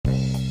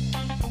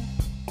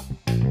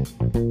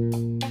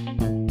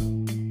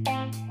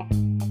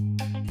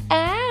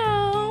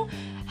Ow!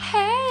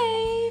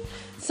 Hey!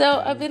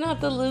 So I've been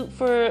out the loop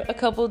for a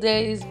couple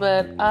days,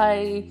 but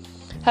I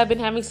have been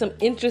having some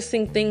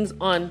interesting things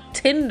on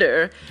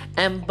Tinder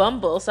and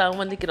Bumble, so I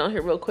wanted to get on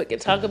here real quick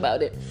and talk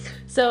about it.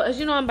 So as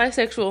you know, I'm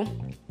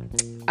bisexual.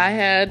 I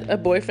had a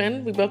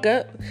boyfriend, we broke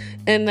up,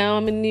 and now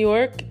I'm in New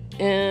York,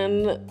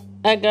 and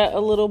I got a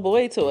little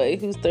boy toy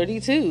who's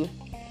 32.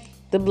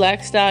 The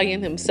Black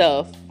Stallion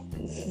himself.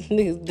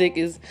 His dick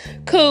is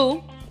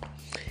cool.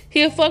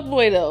 He a fuck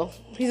boy though.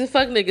 He's a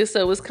fuck nigga,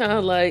 so it's kind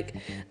of like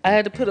I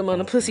had to put him on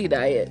a pussy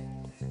diet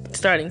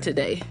starting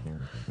today.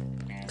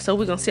 So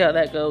we're gonna see how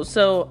that goes.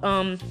 So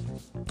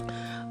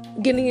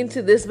getting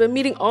into this, but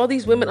meeting all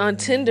these women on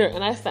Tinder,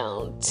 and I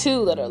found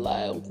two that are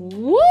like,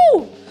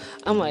 woo!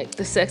 I'm like,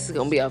 the sex is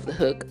gonna be off the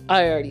hook.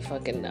 I already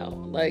fucking know.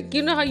 Like,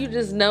 you know how you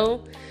just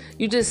know?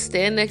 You just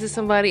stand next to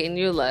somebody and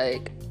you're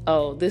like,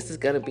 oh, this is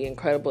gonna be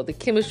incredible. The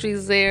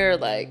chemistry's there,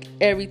 like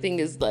everything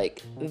is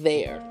like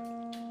there.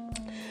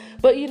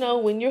 But you know,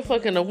 when you're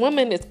fucking a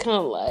woman, it's kind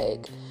of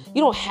like,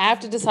 you don't have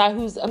to decide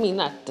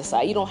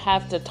you don't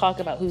have to talk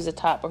about who's the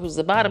top or who's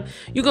the bottom.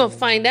 You're gonna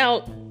find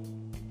out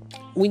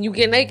when you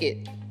get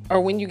naked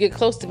or when you get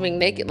close to being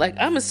naked. Like,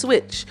 I'm a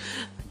switch.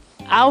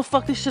 I'll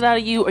fuck the shit out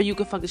of you or you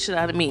can fuck the shit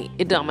out of me.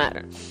 It don't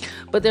matter.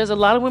 But there's a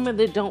lot of women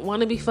that don't want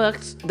to be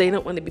fucked. They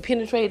don't want to be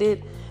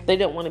penetrated. They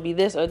don't want to be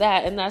this or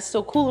that. And that's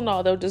still cool and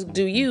all. They'll just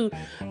do you.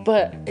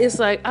 But it's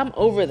like, I'm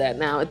over that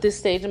now at this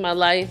stage in my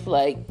life.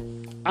 Like,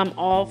 I'm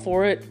all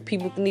for it.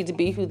 People need to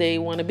be who they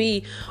want to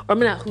be. Or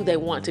not who they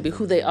want to be,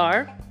 who they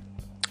are.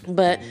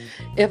 But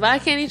if I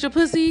can't eat your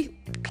pussy,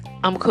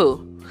 I'm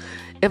cool.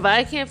 If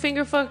I can't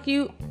finger fuck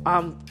you,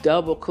 I'm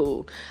double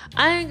cool.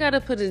 I ain't got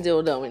to put a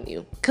dildo in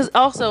you. Because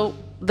also,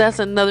 that's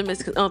another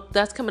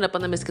that's coming up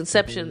on the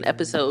misconception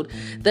episode,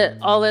 that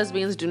all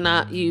lesbians do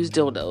not use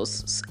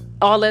dildos.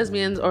 All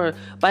lesbians or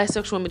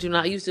bisexual women do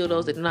not use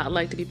dildos. They do not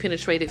like to be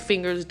penetrated,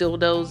 fingers,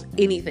 dildos,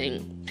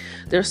 anything.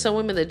 There are some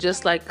women that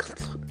just like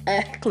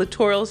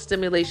clitoral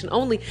stimulation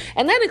only,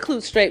 and that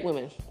includes straight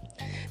women.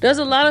 There's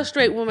a lot of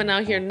straight women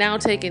out here now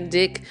taking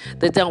dick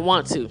that don't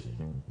want to.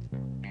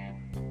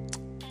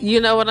 You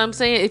know what I'm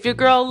saying? If your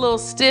girl a little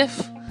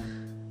stiff,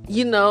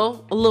 you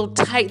know, a little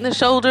tight in the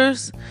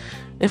shoulders,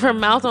 if her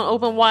mouth don't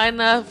open wide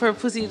enough, her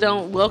pussy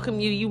don't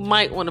welcome you, you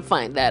might want to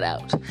find that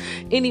out.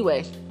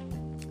 Anyway,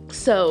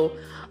 so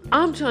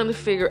I'm trying to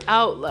figure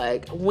out,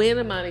 like, when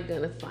am I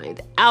going to find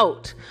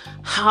out?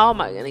 How am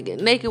I going to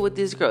get naked with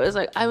this girl? It's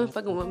like, I've been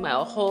fucking with my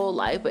whole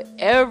life, but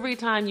every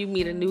time you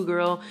meet a new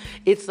girl,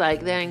 it's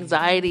like the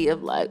anxiety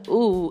of like,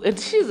 ooh, and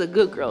she's a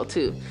good girl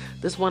too.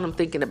 This one I'm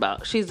thinking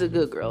about. She's a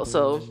good girl.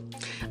 So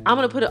I'm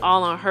going to put it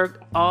all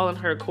in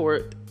her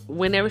court.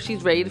 Whenever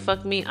she's ready to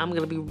fuck me, I'm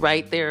going to be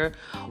right there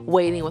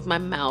waiting with my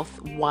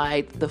mouth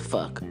wide the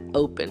fuck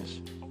open.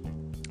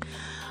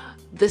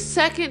 The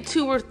second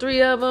two or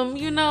three of them,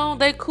 you know,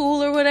 they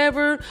cool or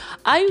whatever.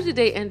 I usually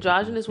date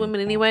androgynous women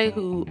anyway,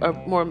 who are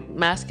more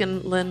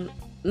masculine,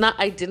 not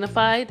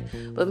identified,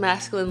 but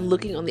masculine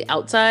looking on the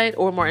outside,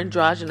 or more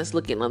androgynous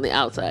looking on the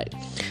outside.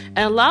 And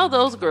a lot of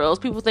those girls,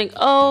 people think,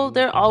 oh,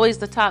 they're always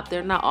the top.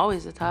 They're not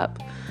always the top.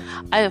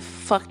 I have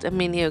fucked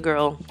a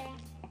girl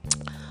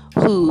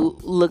who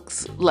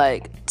looks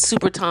like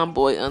super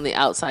tomboy on the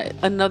outside.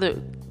 Another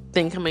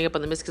thing coming up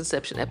on the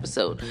misconception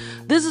episode.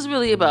 This is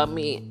really about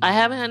me. I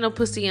haven't had no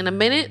pussy in a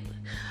minute.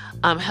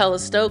 I'm hella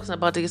stoked. I'm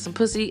about to get some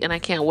pussy and I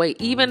can't wait.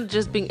 Even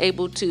just being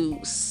able to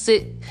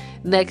sit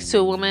next to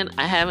a woman,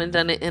 I haven't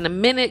done it in a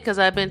minute because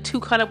I've been too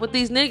caught up with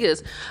these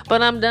niggas.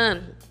 But I'm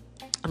done.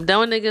 I'm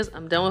done with niggas.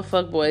 I'm done with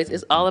fuckboys.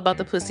 It's all about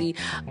the pussy.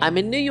 I'm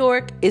in New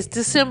York. It's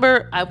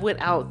December. I went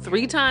out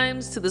 3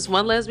 times to this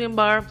one lesbian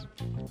bar.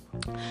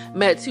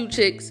 Met 2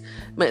 chicks.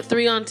 Met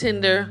 3 on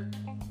Tinder.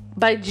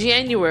 By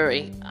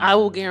January, I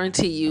will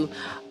guarantee you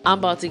I'm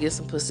about to get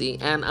some pussy.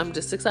 And I'm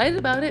just excited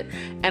about it.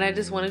 And I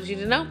just wanted you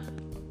to know.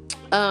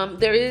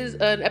 There is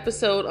an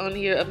episode on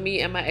here of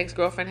me and my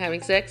ex-girlfriend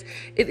having sex.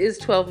 It is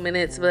 12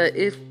 minutes. But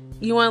if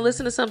you want to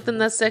listen to something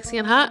that's sexy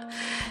and hot,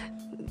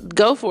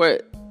 go for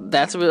it.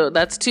 That's real.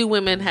 That's 2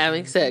 women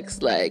having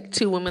sex. Like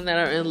 2 women that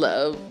are in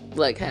love,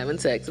 like having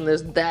sex. And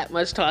there's that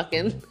much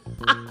talking.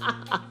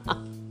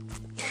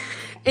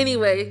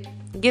 Anyway,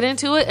 get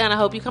into it. And I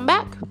hope you come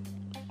back.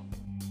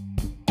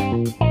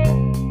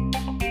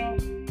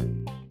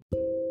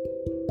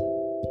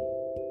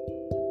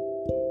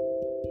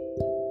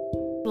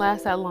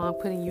 Last that long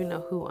putting you know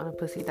who on a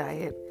pussy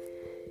diet.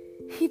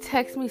 He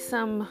texted me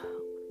some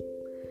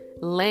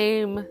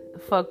lame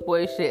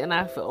fuckboy shit and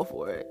I fell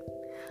for it.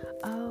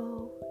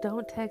 Oh,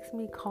 don't text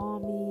me, call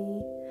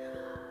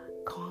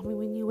me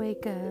when you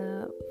wake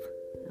up.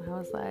 And I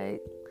was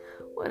like,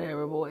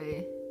 whatever,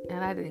 boy.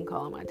 And I didn't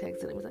call him. I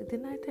texted him. He was like,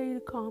 didn't I tell you to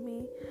call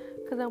me?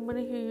 Because I want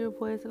to hear your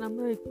voice. And I'm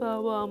like,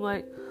 blah, blah. I'm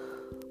like,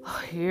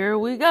 oh, here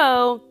we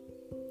go.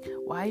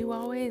 Why you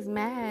always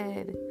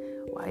mad?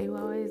 Why you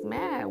always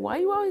mad? Why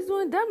you always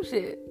doing dumb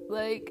shit?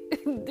 Like,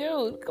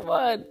 dude, come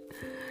on.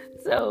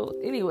 So,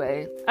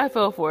 anyway, I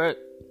fell for it.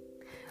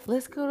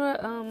 Let's go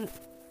to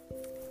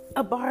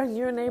a bar in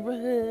your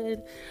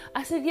neighborhood?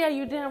 I said, yeah,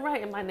 you're damn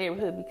right, in my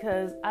neighborhood,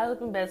 because I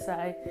live in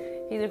Bedside,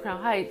 he's in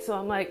Crown Heights. So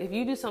I'm like, if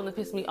you do something to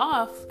piss me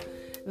off,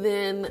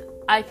 then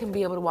I can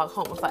be able to walk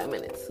home in 5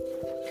 minutes.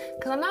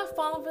 Because I'm not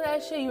falling for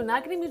that shit. You're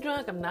not getting me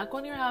drunk. I'm not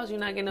going to your house. You're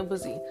not getting no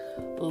pussy.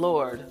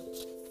 Lord,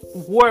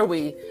 were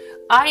we?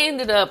 I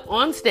ended up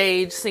on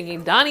stage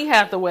singing Donny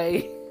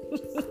Hathaway.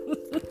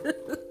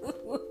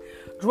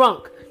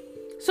 Drunk.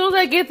 As soon as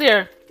I get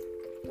there,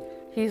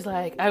 he's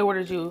like, I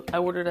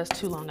ordered us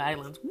 2 Long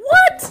Islands.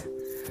 What?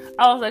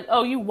 I was like,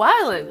 oh, you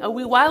wildin'? Are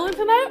we wildin'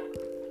 tonight?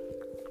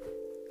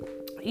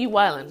 You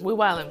wildin'. We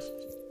wildin'.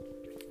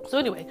 So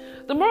anyway,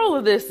 the moral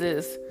of this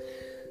is,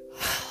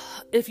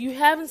 if you're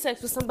having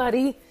sex with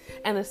somebody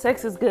and the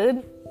sex is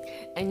good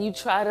and you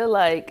try to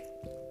like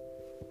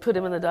put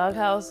him in the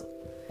doghouse,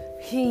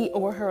 he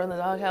or her in the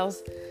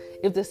doghouse,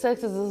 if the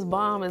sex is as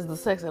bomb as the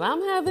sex that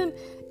I'm having,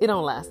 it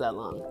don't last that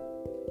long.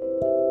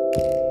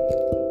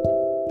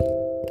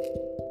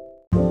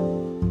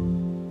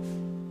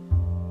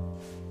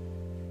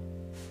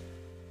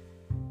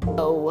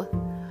 So,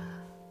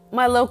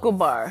 my local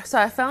bar. So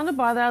I found a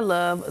bar that I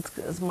love.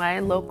 It's my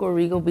local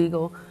Regal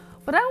Beagle.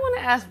 But I want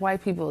to ask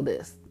white people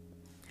this.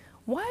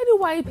 Why do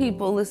white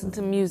people listen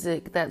to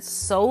music that's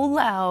so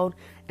loud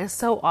and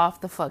so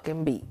off the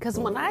fucking beat? Because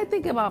when I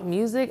think about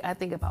music, I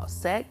think about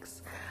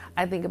sex.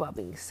 I think about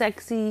being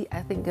sexy.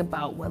 I think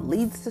about what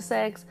leads to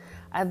sex.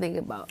 I think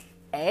about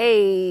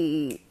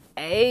I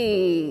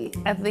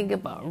think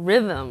about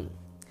rhythm.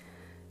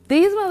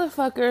 These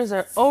motherfuckers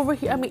are over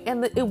here. I mean,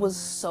 and it was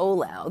so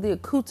loud. The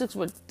acoustics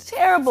were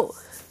terrible.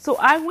 So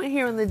I went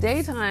here in the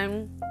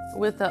daytime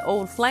with the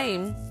old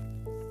flame,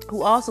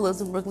 who also lives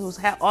in Brooklyn, who's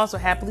also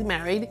happily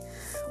married,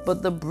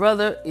 but the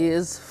brother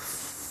is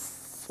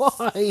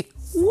fine.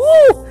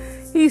 Woo!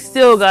 He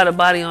still got a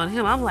body on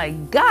him. I'm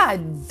like,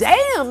 God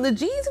damn, the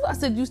G's. I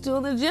said, you still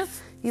in the gym?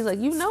 He's like,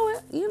 you know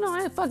it. You know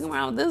I ain't fucking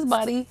around with this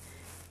body.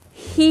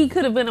 He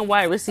could have been a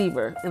wide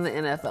receiver in the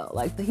NFL.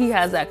 Like, he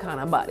has that kind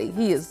of body.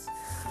 He is,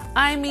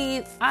 I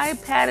mean, I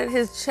patted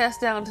his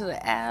chest down to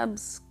the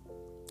abs.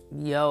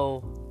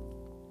 Yo.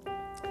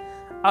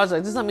 I was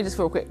like, just let me just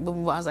real quick. I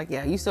was like,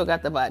 yeah, you still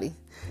got the body.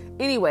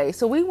 Anyway,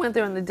 so we went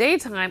there in the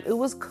daytime. It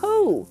was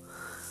cool.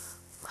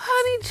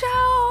 Honey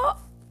child,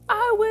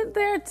 I went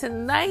there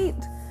tonight.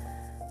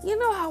 You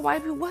know how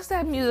white people, what's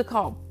that music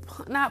called?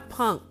 Not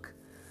punk,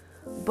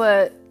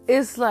 but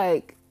it's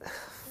like,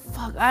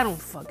 fuck, I don't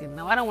fucking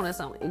know. I don't want to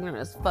sound ignorant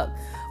as fuck,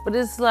 but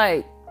it's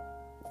like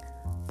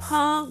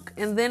punk,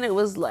 and then it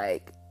was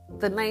like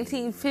the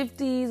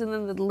 1950s, and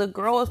then the little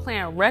girl was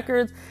playing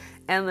records,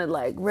 and the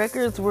like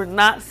records were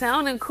not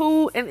sounding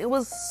cool, and it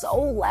was so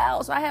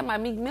loud. So I had my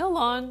Meek Mill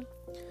on.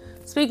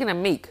 Speaking of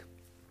Meek,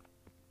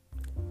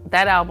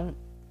 that album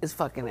is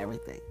fucking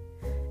everything.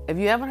 If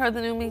you haven't heard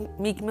the new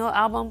Meek Mill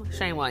album,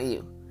 shame on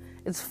you.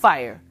 It's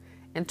fire.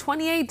 In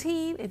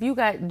 2018, if you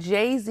got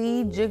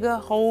Jay-Z,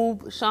 Jigga,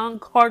 Hov, Sean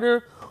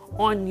Carter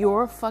on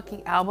your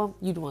fucking album,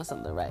 you doing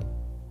something right.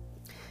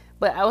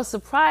 But I was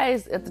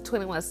surprised at the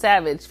 21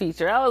 Savage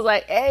feature. I was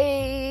like,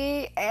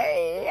 hey,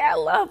 I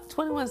love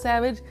 21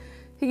 Savage.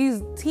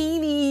 He's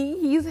teeny,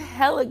 he's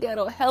hella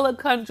ghetto, hella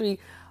country,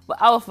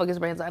 but I will fuck his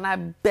brains out. And I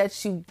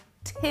bet you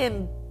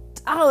 $10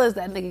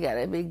 that nigga got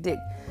a big dick.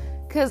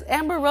 Cause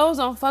Amber Rose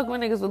don't fuck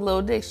with niggas with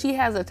little dicks. She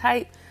has a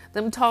type.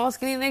 Them tall,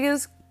 skinny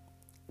niggas.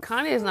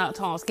 Kanye is not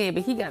tall and skinny,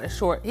 but he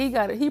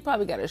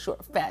probably got a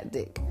short, fat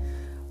dick.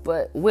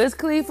 But Wiz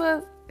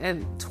Khalifa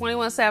and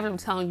 21 Savage, I'm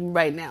telling you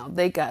right now,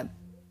 they got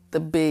the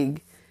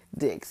big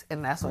dicks,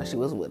 and that's why she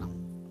was with him.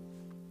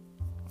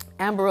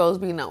 Amber Rose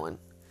be knowing.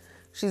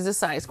 She's a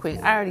size queen.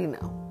 I already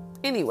know.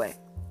 Anyway,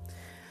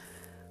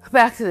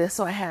 back to this.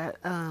 So I had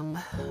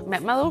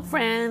met my little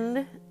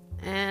friend,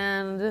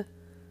 and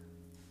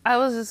I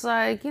was just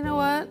like, you know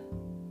what?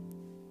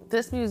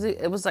 This music,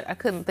 it was like I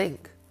couldn't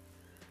think.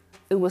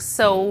 It was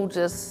so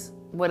just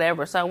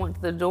whatever. So I went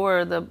to the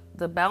door,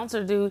 the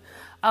bouncer dude,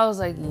 I was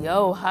like,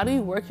 yo, how do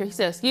you work here? He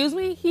said, excuse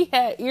me? He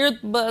had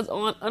earbuds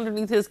on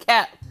underneath his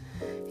cap.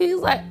 He's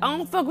like, I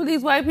don't fuck with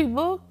these white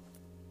people.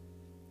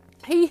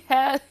 He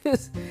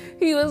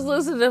was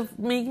listening to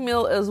Meek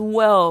Mill as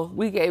well.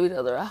 We gave each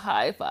other a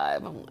high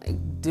five. I'm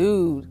like,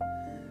 dude.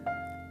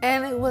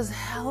 And it was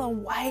hella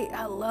white.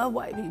 I love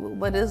white people.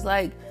 But it's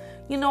like,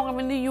 you know, I'm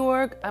in New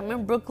York, I'm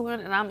in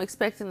Brooklyn, and I'm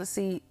expecting to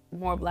see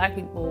more black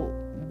people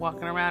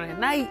walking around at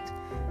night.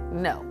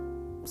 No.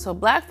 So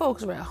black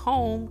folks are at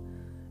home.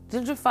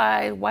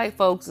 Gentrified white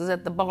folks is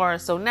at the bar.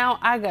 So now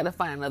I gotta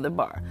find another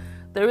bar.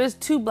 There is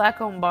 2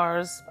 black-owned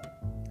bars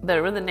that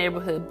are in the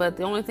neighborhood, but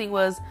the only thing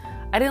was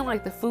I didn't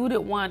like the food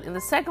at one, and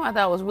the second one I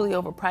thought was really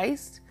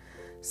overpriced.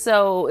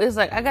 So it's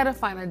like I gotta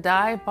find a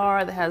dive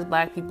bar that has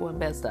black people in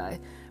Bed-Stuy,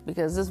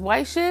 because this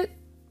white shit,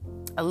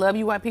 I love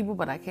you white people,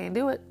 but I can't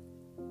do it.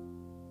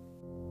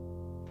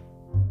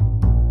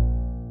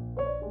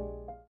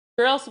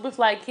 Girl,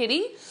 Superfly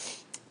Kitty.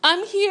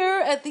 I'm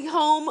here at the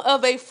home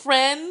of a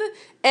friend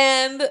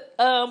and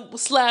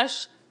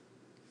slash,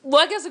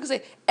 well, I guess I could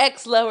say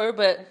ex-lover,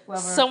 but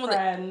someone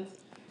friend.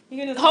 You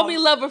can just homie,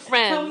 lover,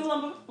 friend.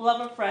 Homie,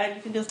 lover, friend.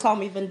 You can just call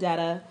me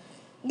Vendetta.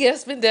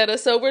 Yes, Vendetta.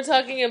 So we're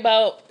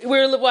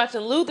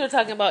watching Luther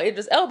talking about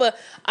Idris Elba.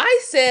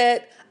 I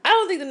said, I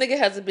don't think the nigga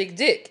has a big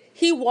dick.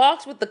 He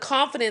walks with the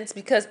confidence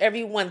because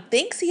everyone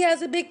thinks he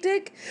has a big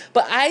dick,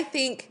 but I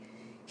think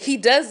he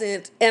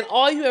doesn't. And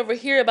all you ever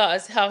hear about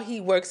is how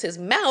he works his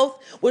mouth,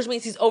 which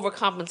means he's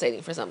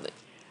overcompensating for something.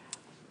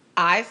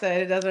 I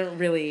said it doesn't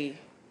really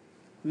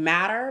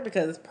matter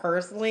because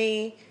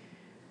personally,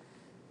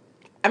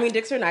 I mean,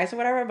 dicks are nice or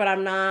whatever, but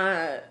I'm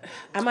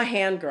a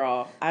hand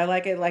girl. I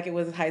like it like it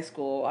was in high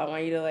school. I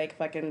want you to like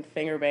fucking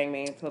finger bang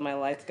me until my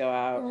lights go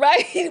out.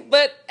 Right,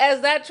 but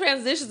as that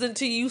transitions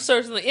into you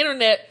searching the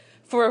internet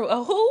for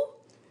a who?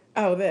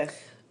 Oh, this.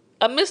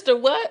 A Mr.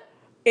 What?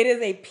 It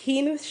is a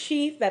penis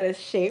sheath that is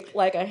shaped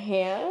like a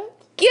hand.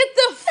 Get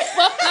the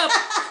fuck up.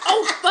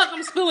 Oh, fuck,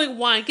 I'm spilling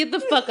wine. Get the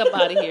fuck up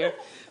out of here.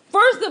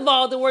 First of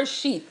all, the word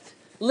sheath.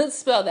 Let's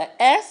spell that.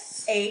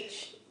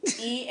 S-H-E-A.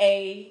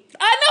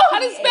 I know how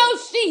to spell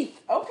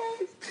sheath.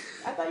 Okay.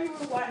 I thought you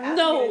were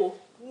asking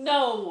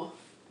No.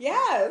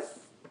 Yes.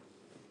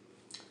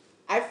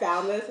 I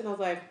found this and I was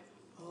like,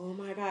 oh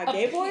my god,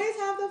 gay boys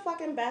have the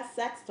fucking best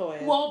sex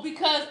toys. Well,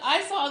 because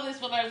I saw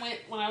this when I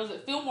was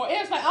at Fillmore. It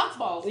was by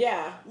Oxballs.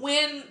 Yeah.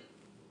 When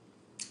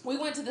we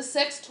went to the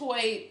sex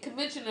toy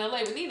convention in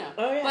LA with Nina.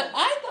 Oh, yeah. But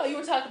I thought you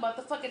were talking about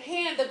the fucking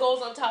hand that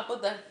goes on top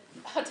of the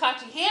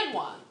Hitachi hand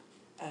wand.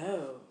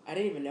 Oh, I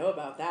didn't even know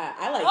about that.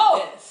 I like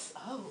this.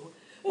 Oh.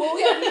 Well,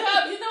 yeah,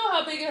 you know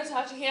how big a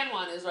Hitachi hand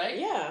wand is, right?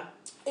 Yeah.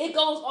 It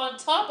goes on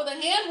top of the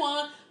hand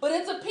wand, but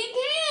it's a pink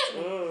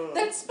hand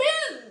that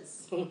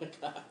spins. Oh my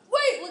god.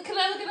 Wait, can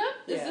I look it up?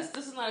 Yeah.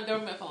 This is not a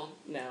government phone.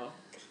 No.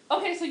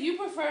 Okay, so you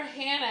prefer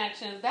hand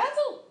action. That's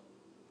a...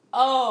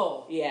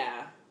 Oh.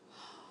 Yeah.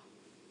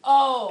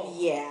 Oh.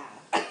 Yeah.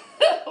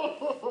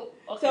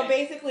 Okay. So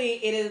basically,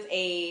 it is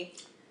a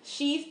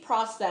sheath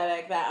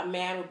prosthetic that a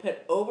man would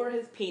put over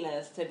his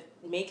penis to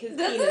make his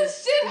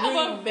penis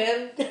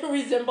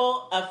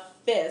resemble a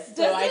fist.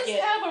 Does this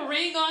have a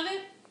ring on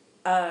it?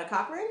 A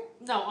cock ring?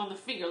 No, on the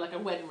finger, like a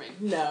wedding ring.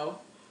 No.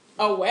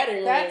 A wedding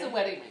ring? That's a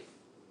wedding ring.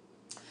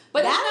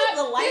 But that it's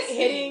not the light fisting.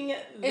 hitting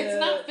the... It's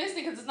not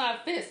fisting because it's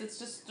not a fist. It's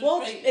just straight.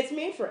 Well, it's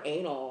made for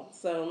anal,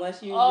 so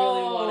unless you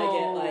really want to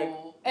get like...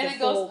 And it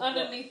goes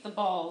underneath the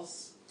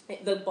balls.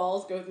 The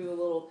balls go through the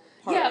little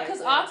part. Yeah, because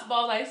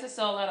Oxballs, I used to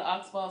sell a lot of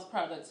Oxballs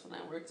products when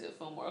I worked at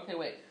Fillmore. Okay,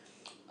 wait.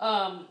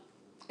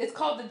 It's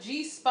called the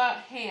G-Spot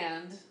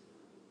Hand.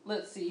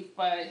 Let's see,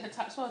 by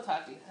Hitachi.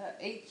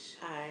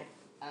 H-I-T-A.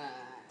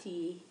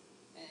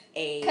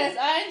 Because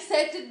I'm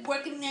such a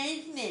working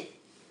management.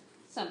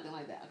 Something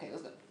like that. Okay,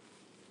 let's go.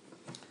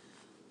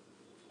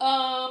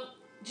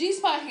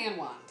 G-Spot Hand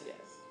Wand.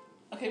 Yes.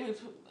 Okay,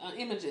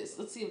 images.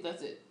 Let's see if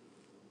that's it.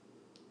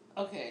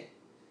 Okay.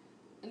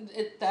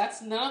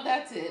 That's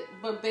it.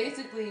 But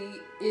basically,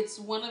 it's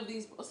one of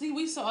these. See,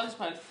 we saw this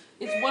product.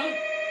 It's one of.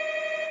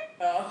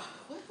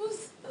 What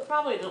was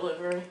probably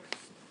delivery?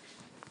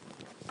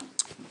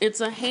 It's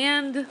a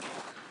hand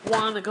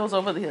wand that goes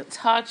over the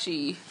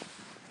Hitachi.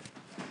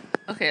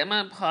 Okay, I'm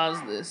gonna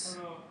pause this.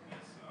 I'm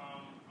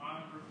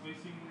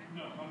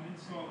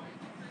installing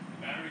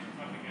batteries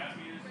from the gas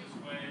meters. This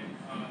way,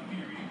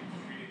 meter reading can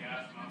just read the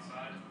gas from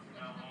outside. If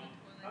you're not home,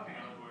 okay.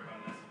 I don't worry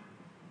about this.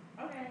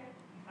 Okay.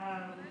 I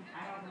don't know.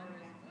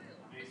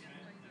 Basement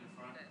in the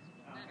front.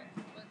 Okay.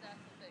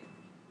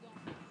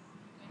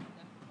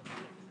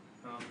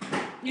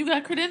 You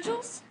got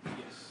credentials?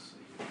 Yes.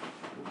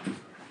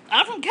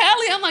 I'm from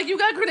Cali. I'm like, you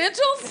got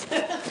credentials?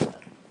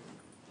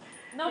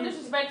 No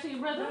disrespect to you,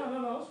 brother.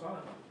 No, it's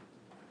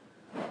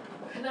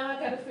fine. Now I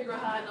gotta figure out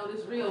how I know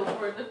this real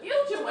for the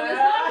future when it's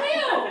not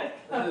real.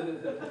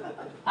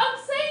 I'm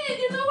saying,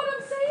 you know what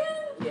I'm saying?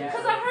 Yeah.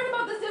 Because I heard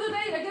about this the other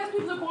day. I guess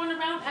people are going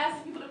around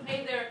asking people to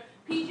pay their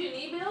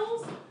PG&E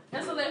bills.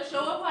 And so they'll show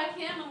up like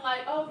him and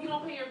like, oh, if you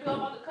don't pay your bill, I'm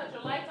about to cut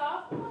your lights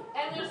off.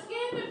 And they're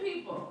scamming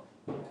people.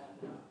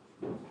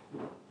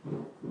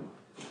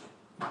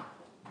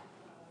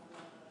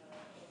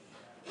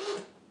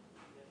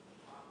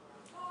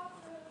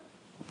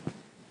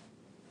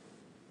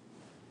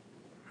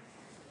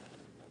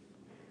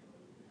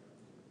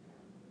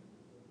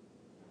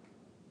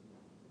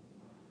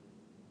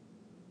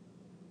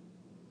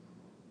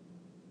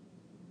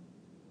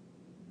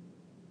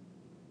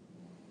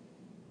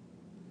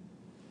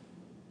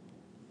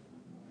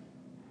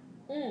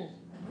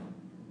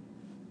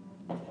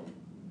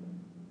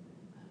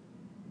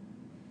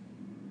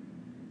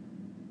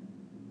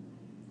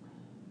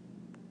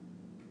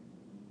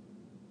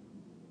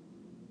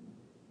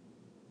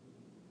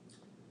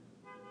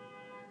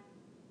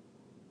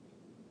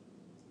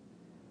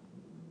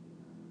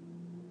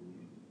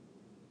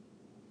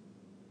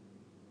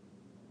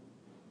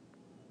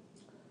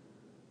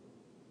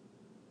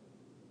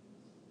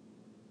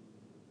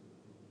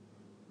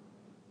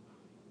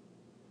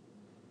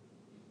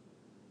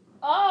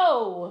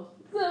 Oh,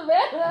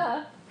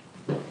 Savannah.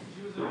 She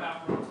was in the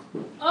bathroom.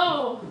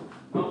 Oh.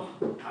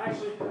 I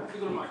have to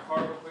go to my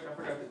car real quick. I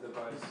forgot the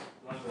device.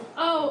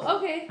 Oh,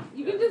 okay.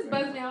 You can just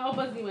buzz me out. I'll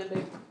buzz you in,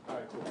 babe.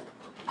 Alright, cool.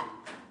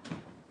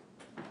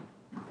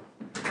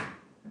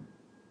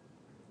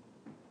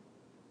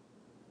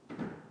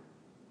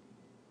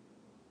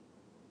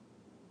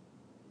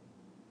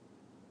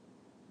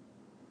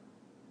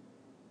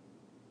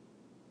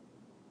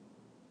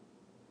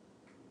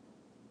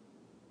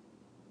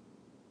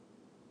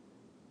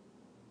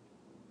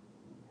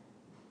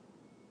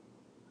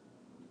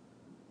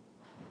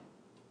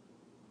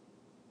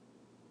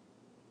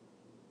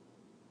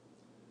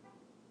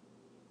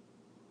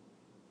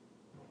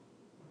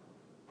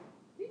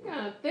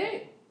 kind of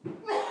thick.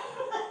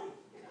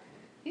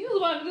 He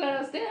was walking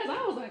downstairs.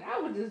 I was like, I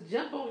would just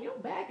jump on your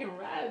back and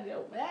ride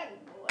your back.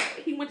 Boy.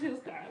 He went to his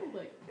car. I was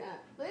like, God,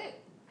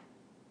 thick.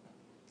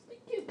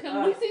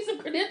 Can we see some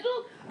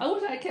credentials? I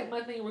wish I had kept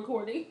my thing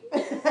recording.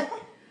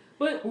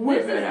 But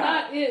this is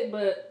not it.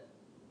 But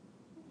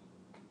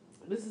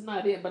this is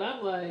not it. But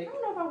I'm like, I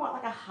don't know if I want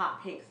like a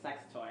hot pink sex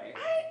toy.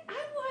 I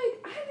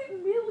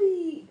didn't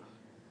really.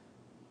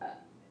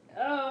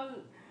 Oh,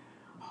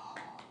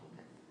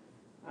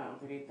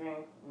 what do you think?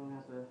 I'm gonna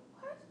have to.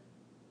 What?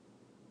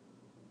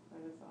 I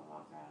guess I'll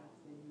walk out.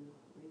 So you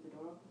leave the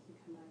door open so you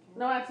come back in?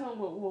 No, I told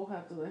him we'll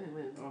have to let him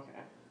in.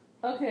 Okay.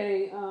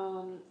 Okay,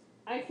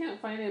 I can't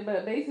find it,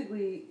 but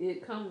basically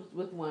it comes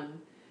with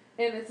one.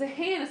 And it's a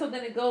hand, so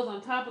then it goes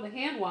on top of the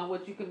hand wand,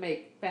 which you can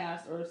make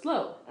fast or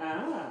slow.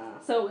 Ah.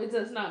 So it's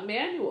just not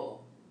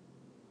manual.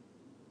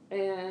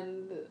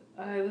 And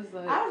I was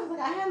like...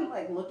 I hadn't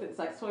like looked at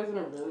sex toys in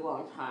a really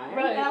long time.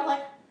 Right. And I was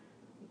like,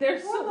 they're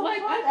so,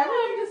 like,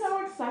 everything is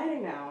so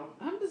exciting now.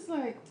 I'm just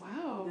like,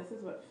 wow. This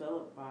is what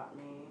Philip bought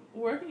me.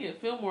 Working at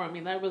Fillmore, I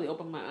mean, that really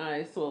opened my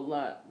eyes to a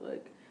lot.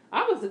 Like,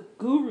 I was a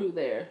guru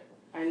there.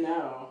 I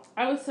know.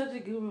 I was such a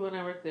guru when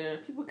I worked there.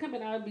 People come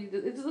in,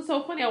 it's just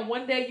so funny how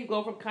one day you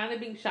go from kind of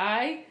being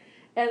shy,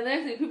 and the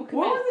next thing people come in.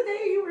 What was the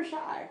day you were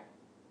shy?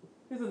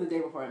 This was the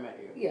day before I met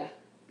you.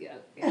 Yeah.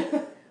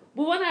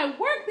 But when I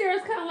worked there,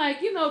 it's kind of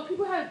like, you know,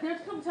 they're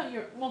coming to tell you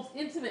your most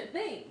intimate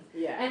things.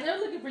 Yeah. And they're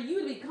looking for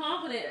you to be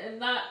confident and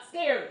not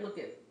scared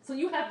looking. So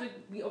you have to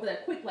be over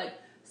that quick, like,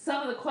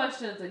 some of the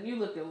questions, and you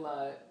looking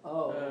like,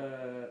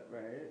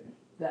 right.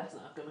 That's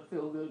not going to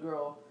feel good,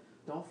 girl.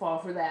 Don't fall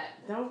for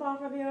that. Don't fall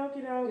for the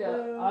okie doke.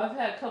 Yeah, I've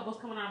had couples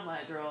coming on. I'm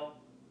like, girl,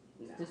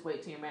 no. Just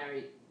wait till you're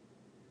married.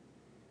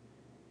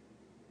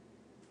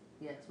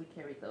 Yes, we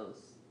carry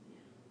those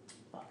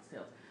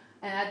foxtails,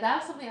 and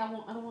that's something I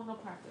don't want no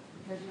part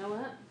of, because you know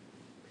what?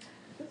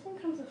 This one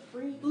comes with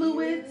free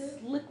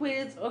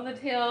liquids on the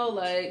tail,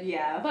 like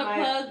butt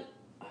plug.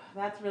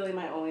 That's really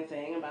my only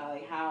thing about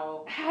like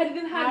how do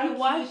you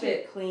wash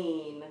it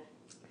clean.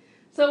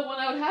 So when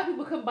I would have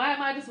people come by,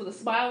 I just with a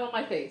smile on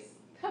my face.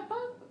 Have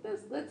fun with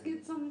this. Let's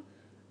get some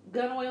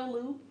gun oil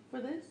lube for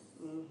this.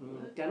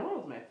 Mm-hmm. Gun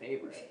oil is my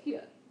favorite.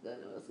 Yeah, gun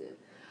oil is good.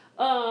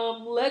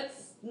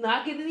 Let's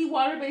not get any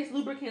water-based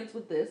lubricants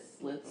with this.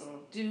 Let's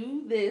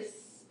do this.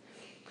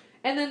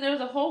 And then there's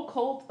a whole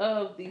cult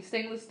of the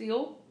stainless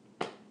steel.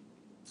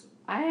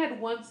 I had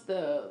once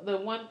the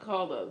one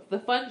called the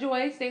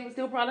FunJoy stainless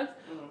steel products.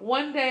 Mm-hmm.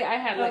 One day I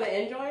had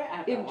the Enjoy? I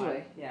have Enjoy.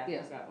 One. Yeah,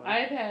 yes. I got one.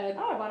 I've had.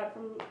 Oh, I bought it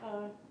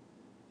from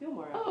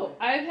Fillmore. Oh,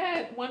 I've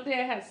had one day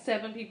I had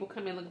 7 people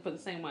come in looking for the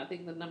same one. I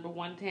think the number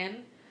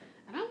 110,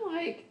 and I'm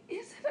like,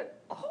 is it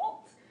a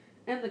cult?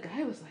 And the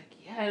guy was like,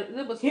 yeah,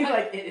 it was. He's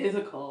like, it is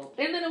a cult.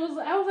 And then I was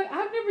like,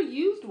 I've never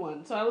used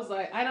one, so I was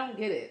like, I don't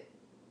get it.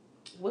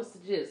 What's the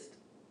gist?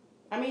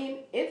 I mean,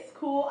 it's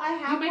cool. I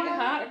have. You make it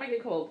hot or make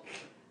it cold?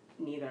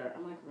 Neither.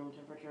 I'm like room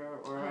temperature,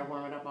 or I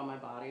warm it up on my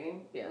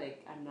body. Yeah.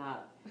 Like I'm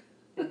not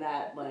in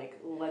that like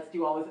let's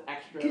do all this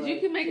extra. Because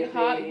you can make it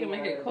hot, you can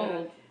make it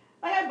cold.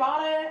 Like I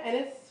bought it and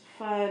it's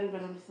fun,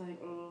 but I'm just like.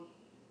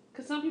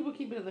 Because some people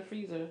keep it in the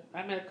freezer.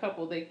 I met a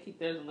couple, they keep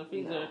theirs in the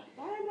freezer. No.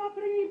 I'm not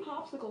putting any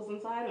popsicles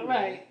inside of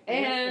right.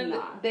 And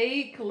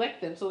they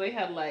collect them, so they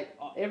have like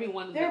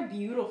everyone. They're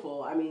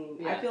beautiful. I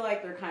mean, I feel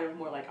like they're kind of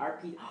more like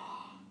art piece.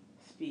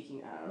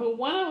 Speaking of. But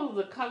one of them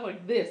was a kind of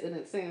like this, and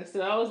it's saying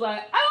still. I was like,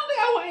 I don't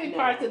think I want any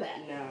parts of that.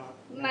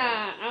 No.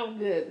 Nah, I'm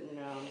good.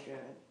 No, I'm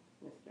good.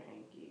 Mr.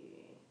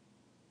 Hanky.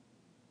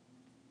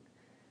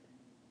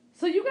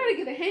 So you got to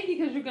get a hanky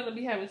because you're going to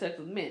be having sex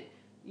with men.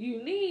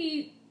 You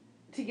need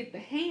to get the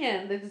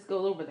hand that just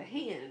goes over the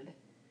hand.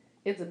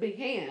 It's a big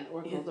hand,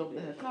 or it goes over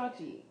the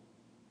Hitachi.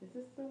 Is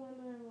this the one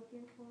that I'm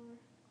looking for?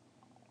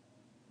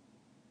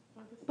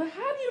 But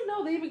how do you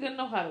know they even going to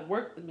know how to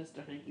work the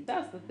Mr. Hanky?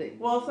 That's the thing.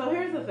 Well, so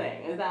here's the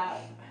thing, is that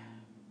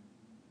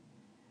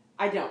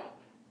I don't.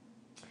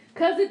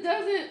 Because it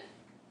doesn't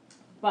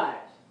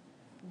but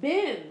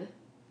bend.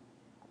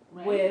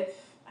 Right? With,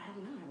 I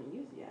don't know, I haven't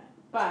used it yet.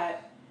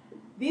 But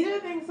these are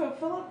the things, so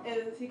Philip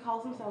he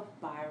calls himself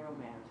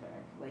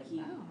biromantic. Like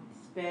he's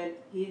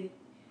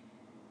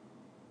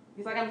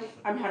like,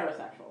 I'm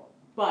heterosexual.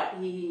 But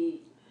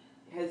he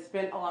has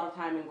spent a lot of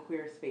time in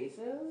queer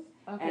spaces.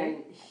 Okay.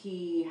 And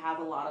he has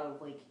a lot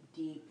of like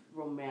deep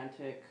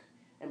romantic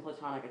and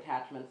platonic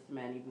attachments to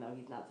men, even though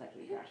he's not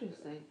sexually attracted.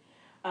 Interesting.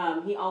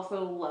 He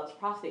also loves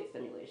prostate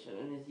stimulation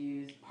and has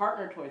used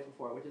partner toys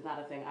before, which is not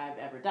a thing I've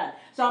ever done.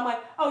 So I'm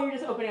like, oh, you're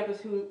just opening up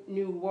this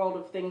new world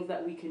of things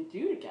that we can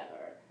do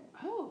together.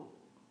 Oh,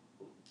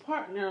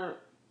 partner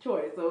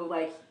toys. So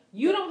like,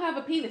 you don't have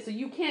a penis, so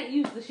you can't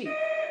use the sheet.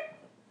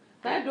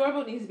 That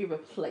doorbell needs to be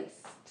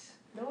replaced.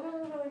 No one ever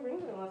really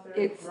rings it unless they're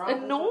It's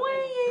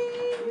annoying.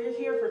 You're just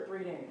here for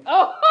 3 days.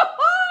 Oh,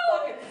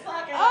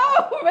 suck it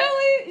oh,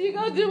 really? You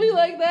gonna do me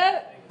like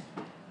that?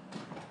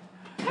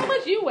 How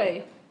much you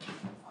weigh?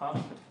 Huh?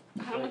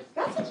 How much?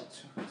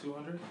 That's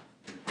 200.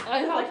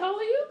 How tall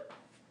are you?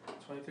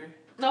 23.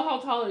 No, how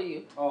tall are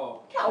you?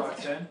 Oh,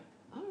 10.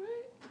 All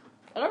right.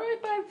 All right,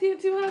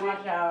 5'10", 200.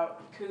 Watch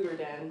out, Cougar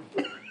Den.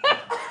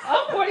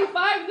 I'm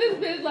 45. This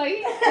bitch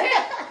like,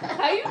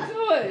 how you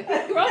doing?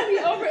 He grown me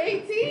over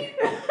 18.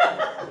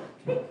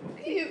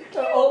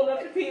 So old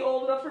enough to pee,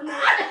 old enough for me.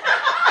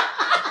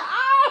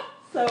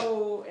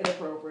 So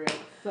inappropriate.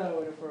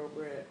 So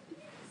inappropriate.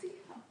 See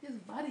how his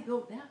body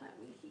go down at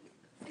me? He got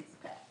a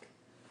six-pack.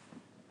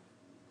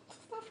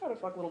 Stop trying to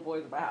fuck little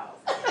boys in my house.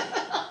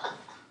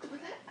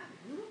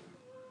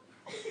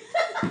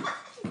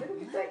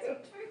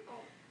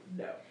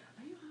 No.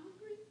 Are you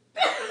hungry?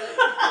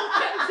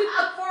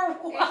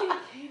 For what? And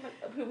he came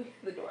up here with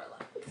the door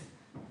locked.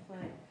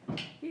 Like,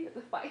 He had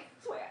to fight,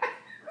 I swear.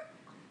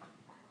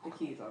 the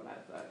keys on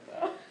that side,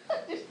 though.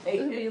 Just He'd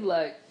take be it.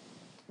 like,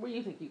 where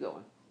you think you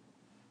going?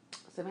 I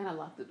said, man, I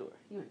locked the door.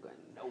 You ain't going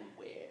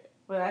nowhere.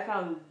 But I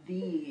found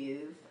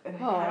these. And I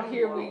Oh, had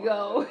here them we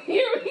all. go.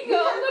 Here we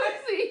go. Let me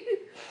see.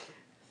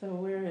 So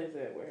where is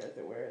it? Where is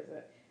it? Where is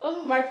it?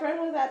 Oh, My friend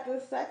was at the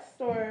sex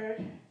store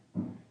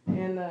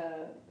in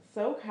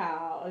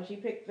SoCal, and she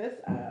picked this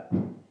up.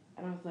 And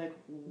I was like,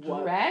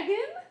 what? Dragon?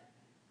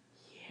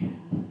 Yeah.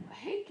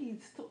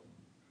 Hanky's.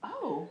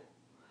 Oh.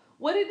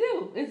 What'd it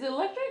do? Is it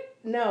electric?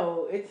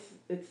 No, it's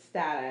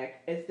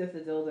static. It's just a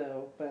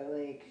dildo, but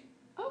like...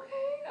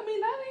 Okay. I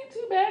mean, that ain't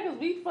too bad because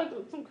we fucked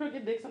with some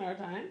crooked dicks in our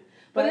time.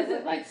 But But is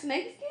it's it like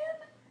snake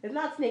skin? It's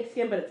not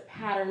snakeskin, but it's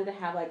patterned to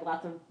have like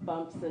lots of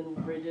bumps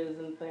and ridges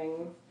and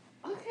things.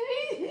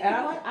 Okay. And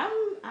I'm like,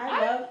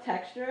 I love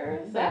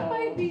texture. So. That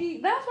might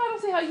be. That's why I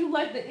don't see how you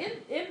like the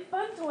in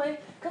fun toy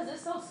because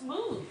it's so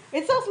smooth.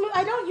 It's so smooth.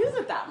 I don't use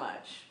it that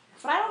much,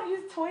 but I don't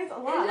use toys a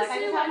lot. Like I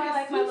just have my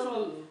like my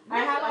little. I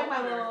have like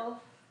my little.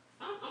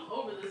 I'm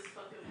over this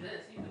fucking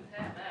mess. You can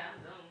have that. I'm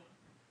done.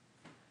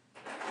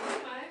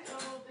 Organized. So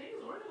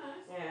things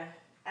organized. Yeah,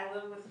 I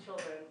live with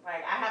children.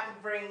 Like I have to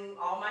bring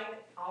all my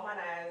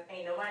knives.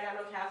 Ain't nobody got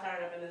no cast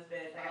iron up in this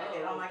bitch. I gotta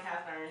get all my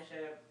cast iron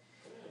shit.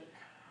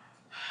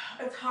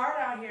 It's hard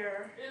out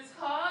here. It's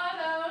hot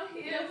out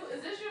here.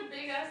 Is this your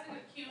big ass thing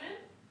with cumin?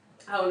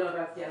 Oh no,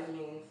 that's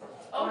Yasmin's.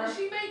 Oh, does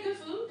she make good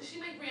food? Does she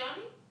make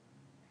biryani?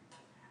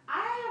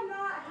 I have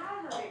not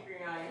had her make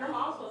biryani. Her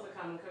mom's supposed to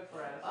come and cook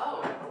for us.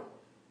 Oh.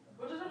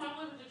 Where does her mom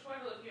live in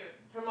Detroit or live here?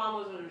 Her mom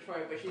lives in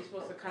Detroit, but she's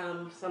supposed to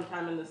come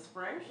sometime in the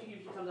spring. She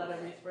usually comes out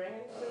every spring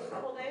and cooks a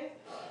couple days.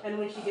 And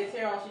when she gets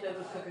here, all she does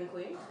is cook and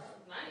clean.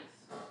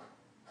 Nice.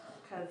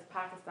 Because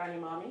Pakistani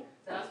mommy.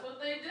 That's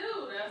what they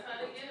do. That's how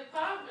they get it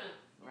popping.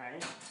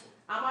 Right.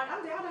 I'm like, I'm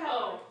down to have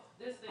Oh,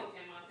 this thing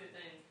came off your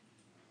thing.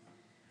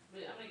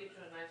 I'm gonna get you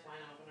a nice wine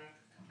opener.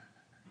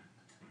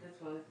 This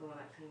one is the one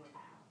that came with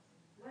the house.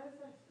 What is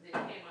this? It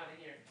came out of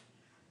here.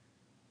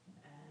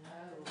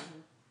 Oh.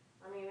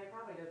 I mean, they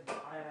probably just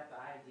bought it at the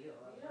ideal.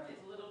 You know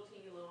these little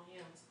teeny little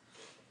hands.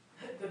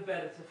 The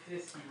better to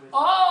fist you with.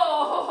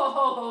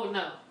 Oh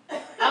no!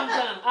 I'm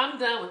done.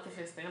 I'm done with the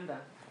fisting. I'm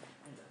done.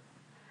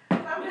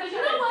 Because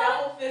you know what?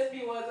 Double fist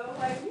me was. I was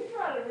like, you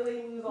trying to really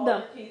use all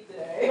your teeth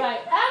today. Right.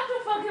 After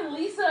fucking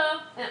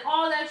Lisa and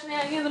all that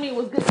shenanigans, I mean, it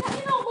was good.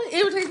 You know what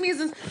irritates me is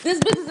this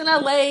bitch is in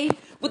LA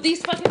with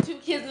these fucking 2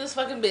 kids and this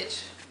fucking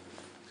bitch.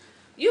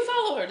 You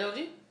follow her, don't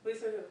you?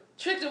 Lisa who?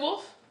 Trick the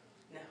Wolf?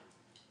 No.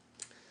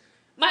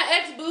 My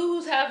ex-boo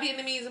who's half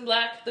Vietnamese and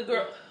black, the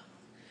girl.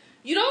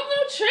 You don't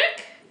know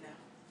Trick? No.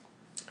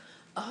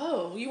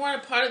 Oh, you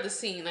weren't a part of the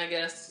scene, I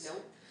guess.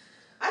 Nope.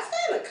 I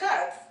stay in the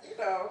cuts, you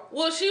know.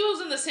 Well, she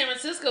was in the San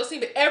Francisco scene,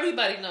 but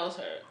everybody knows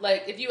her.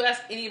 Like, if you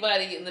ask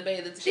anybody in the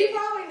Bay that's She gay.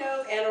 probably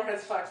knows and or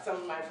has fucked some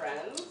of my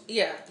friends.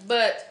 Yeah,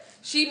 but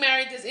she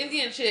married this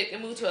Indian chick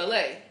and moved to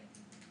LA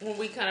when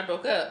we kind of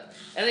broke up.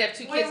 And they have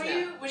 2 kids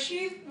now.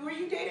 Were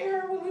you dating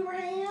her when we were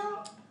hanging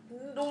out?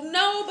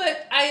 No,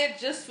 but I had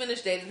just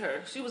finished dating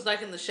her. She was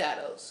like in the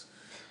shadows.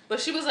 But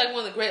she was like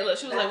one of the great,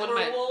 she was like one of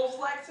my wolves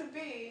like to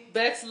be.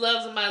 best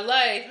loves in my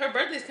life. Her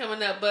birthday's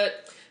coming up,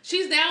 but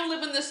she's now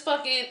living this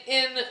fucking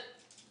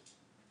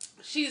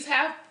she's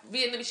half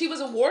Vietnamese. She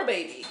was a war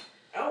baby.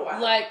 Oh,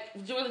 wow.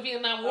 Like during the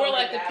Vietnam War,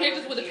 like the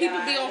pictures with the people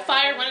be on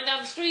fire running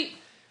down the street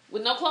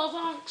with no clothes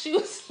on. She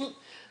was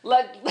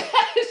like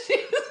that. She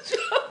was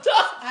jumped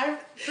off. I'm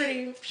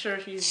pretty sure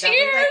she's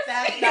Cheers.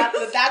 like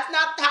that's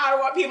not how I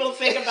want people to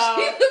think about.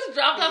 She was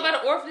dropped off at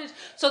an orphanage.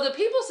 So the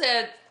people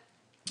said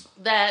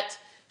that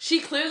she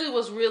clearly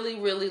was really,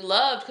 really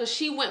loved because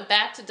she went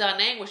back to Da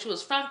Nang where she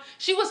was from.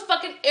 She was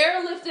fucking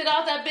airlifted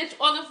out that bitch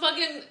on the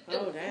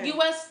fucking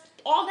U.S.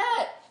 all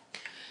that.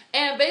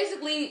 And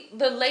basically,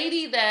 the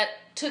lady that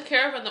took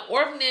care of her in the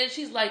orphanage,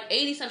 she's like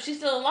 80-something. She's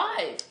still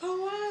alive.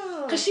 Oh,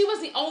 wow. Because she was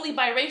the only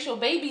biracial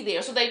baby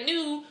there. So they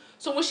knew.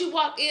 So when she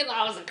walked in,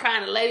 I was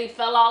crying. The lady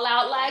fell all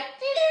out like,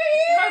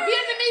 her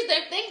Vietnamese,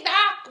 they think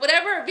Doc,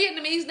 whatever her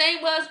Vietnamese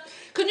name was.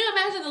 Could you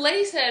imagine? The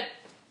lady said,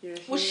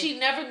 well, she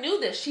never knew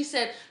this. She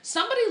said,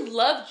 somebody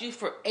loved you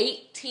for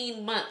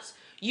 18 months.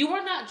 You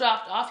were not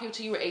dropped off here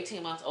till you were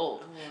 18 months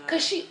old.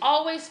 Because she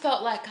always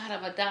felt like, God,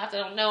 I'm adopted,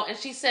 I don't know. And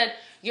she said,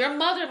 your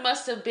mother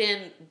must have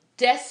been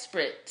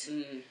desperate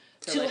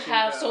to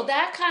have. So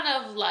that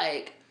kind of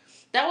like,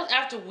 that was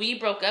after we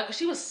broke up. Because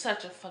she was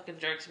such a fucking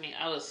jerk to me.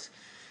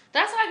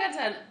 That's how I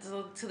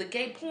got to the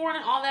gay porn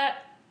and all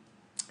that.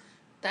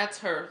 That's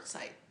her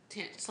site.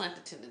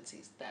 Slanted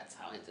tendencies. That's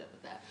how I ended up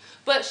with that.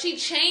 But she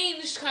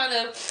changed kind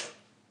of,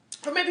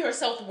 or maybe her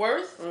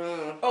self-worth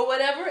or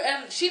whatever,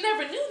 and she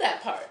never knew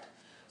that part.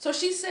 So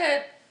she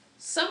said,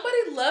 somebody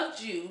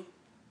loved you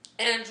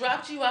and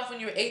dropped you off when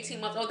you were 18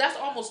 months old. That's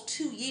almost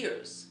 2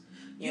 years.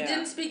 You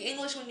didn't speak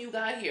English when you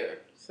got here.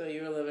 So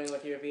you were living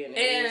with your Vietnamese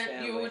family.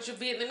 And you were with your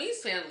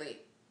Vietnamese family.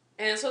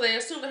 And so they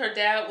assumed that her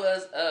dad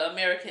was an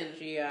American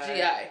GI.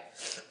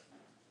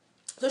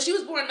 So she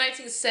was born in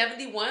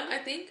 1971, I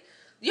think.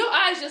 Your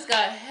eyes just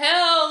got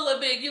hella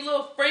big, you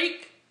little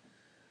freak.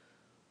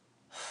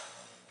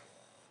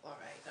 All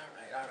right.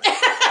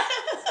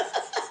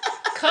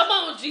 Come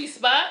on,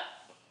 G-Spot.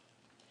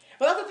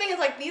 But that's the thing is,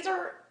 like, these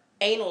are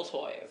anal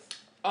toys.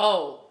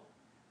 Oh.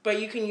 But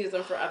you can use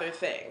them for other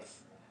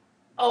things.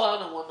 Oh, I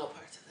don't want no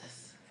parts of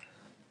this.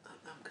 I'm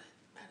good.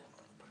 I don't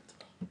want no parts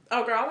of it.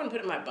 Oh, girl, I wouldn't put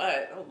it in my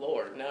butt. Oh,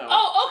 Lord, no.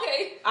 Oh,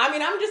 okay. I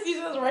mean, I'm just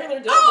using this regular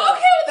dildo. Oh,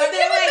 okay. Well,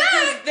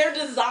 but they're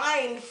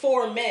designed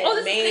for men. Oh,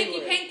 this mainly.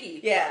 is Hanky.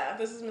 Yeah,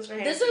 this is Mr.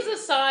 Hanky. This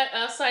is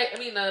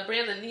a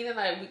brand that Nina and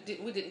I,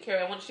 we didn't carry.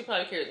 I wonder, she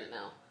probably carries it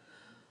now.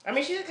 I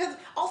mean, because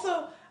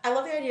also, I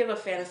love the idea of a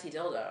fantasy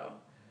dildo.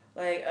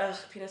 Like,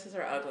 penises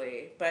are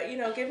ugly. But,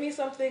 give me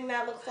something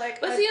that looks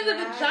like But see, in the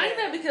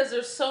vagina, because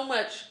there's so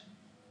much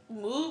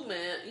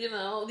movement,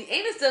 the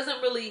anus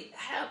doesn't really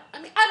have,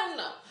 I mean, I don't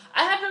know.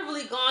 I haven't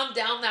really gone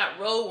down that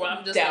road where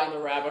I'm just down the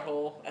rabbit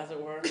hole, as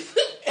it were. You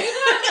know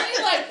what I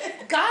mean?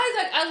 Like, guys,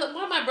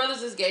 one of my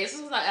brothers is gay.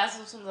 Sometimes I ask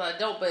him, sometimes I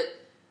don't, but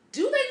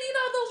do they need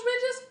all those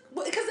ridges?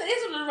 Because it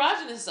is an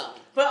erogenous zone.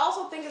 But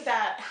also think of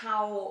that,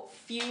 how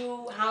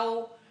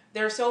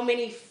there are so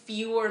many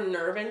fewer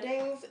nerve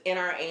endings in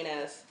our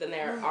anus than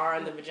there are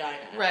in the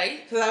vagina.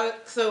 Right.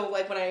 So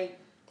when I,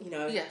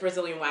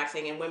 Brazilian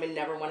waxing, and women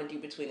never want to do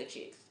between the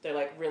cheeks. They're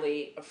like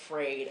really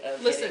afraid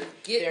of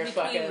get their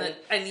between fucking.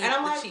 I need and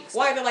I'm the like, cheeks.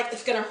 why? They're like,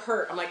 it's gonna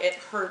hurt. I'm like, it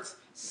hurts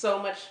so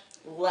much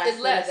less. It's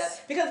less.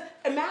 Because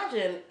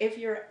imagine if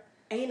your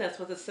anus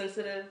was as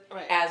sensitive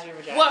as your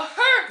vagina. What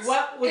hurts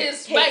what would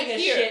is taking right a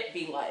here. shit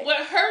be like?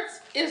 What hurts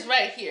is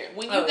right here.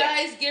 When you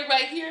guys get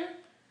right here,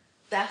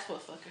 that's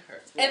what fucking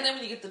hurts. Yeah. And then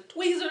when you get the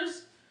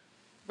tweezers,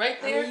 right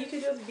there. I mean, you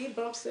could just be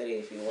Bump City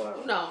if you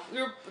want. No,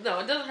 it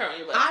doesn't hurt on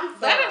your butt. I'm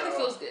thorough. That actually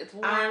feels good. It's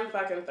warm. I'm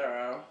fucking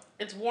thorough.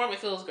 It's warm. It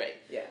feels great.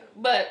 Yeah.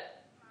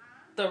 But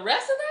the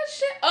rest of that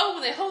shit,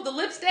 when they hold the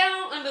lips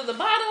down under the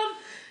bottom,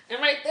 and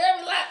right there,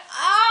 be like,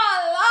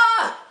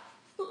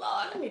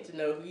 Lord. I need to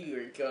know who you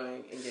are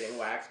going and getting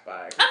waxed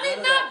by. I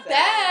mean, not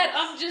bad.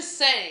 I'm just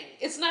saying,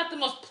 it's not the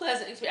most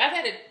pleasant experience.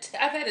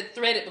 I've had it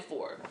threaded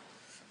before,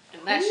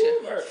 and that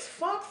shit hurts.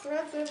 Fuck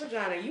threads in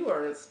vagina. You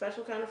are a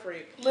special kind of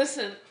freak.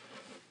 Listen,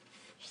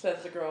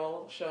 says the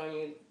girl showing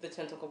you the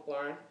tentacle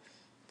porn.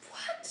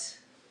 What?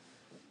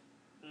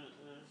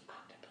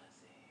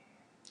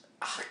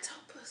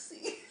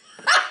 Octopussy.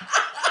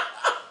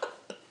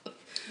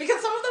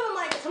 Because some of them I'm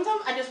like,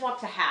 sometimes I just want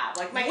to have.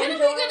 Like my when are we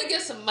gonna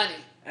get some money?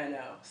 I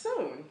know.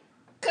 Soon.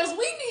 Because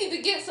we need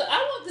to get some. I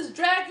want this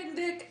dragon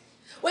dick.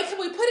 Wait, can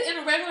we put it in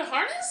a regular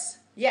harness?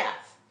 Yes.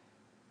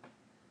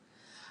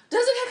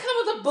 Does it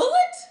come with a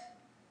bullet?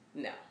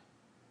 No.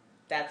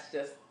 That's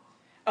just.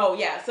 Oh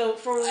yeah. So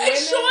for women,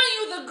 it's showing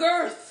you the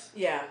girth.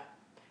 Yeah.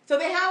 So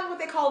they have what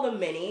they call the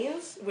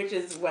minis, which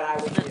is what I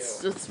would do.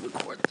 Let's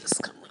record this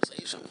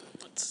conversation.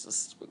 Let's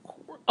just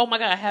record. Oh my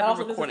god, I have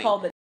a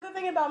recording. The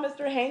thing about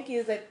Mr. Hanky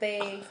is that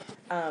they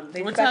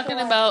we're talking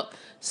about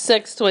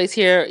sex toys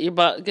here. You're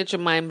about to get your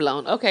mind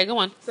blown. Okay, go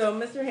on. So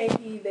Mr.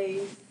 Hanky,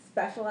 they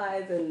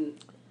specialize in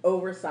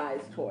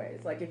oversized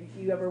toys. Like if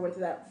you ever went to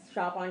that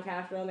shop on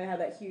Castro and they had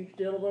that huge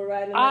dildo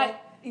right in there,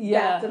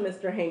 that's a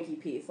Mr. Hanky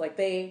piece. Like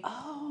they,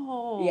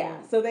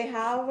 so they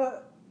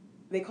have,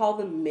 they call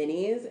them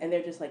minis, and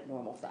they're just like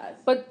normal size.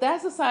 But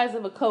that's the size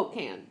of a Coke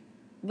can.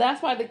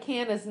 That's why the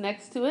can is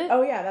next to it.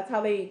 Oh yeah, that's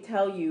how they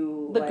tell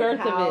you the girth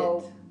how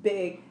of it.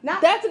 Big.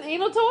 That's an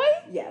anal toy?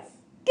 Yes.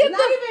 Get it's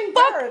the not even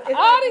fuck girth. It's out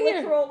like of here.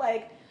 Literal,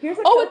 like, here's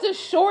a Coke. It's a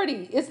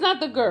shorty. It's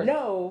not the girth.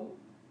 No.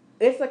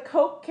 It's a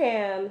Coke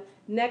can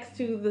next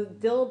to the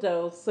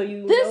dildo, so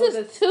you this know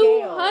is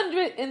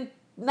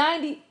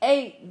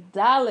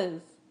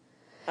 $298.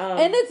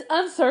 And it's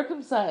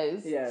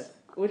uncircumcised. Yes.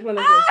 Which one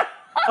is this?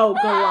 Oh,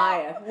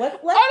 Goliath. I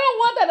don't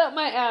want that up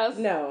my ass.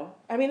 No.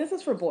 I mean, this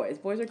is for boys.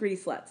 Boys are greedy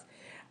sluts.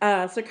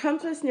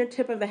 Circumference near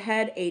tip of the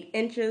head, 8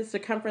 inches.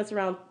 Circumference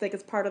around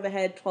thickest part of the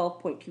head,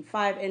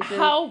 12.25 inches.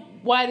 How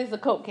wide is a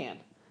Coke can?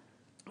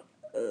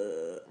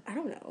 I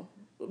don't know.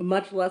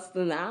 Much less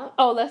than that.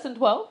 Oh, less than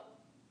 12?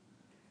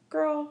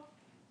 Girl.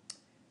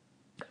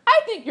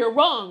 I think you're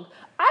wrong.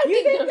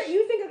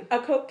 You think a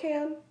Coke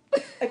can,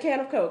 a can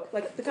of Coke,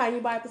 like the kind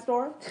you buy at the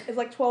store, is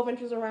like 12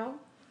 inches around?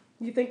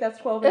 You think that's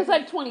 12 inches? It's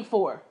like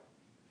 24.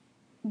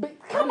 But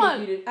come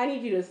on. I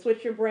need you to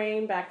switch your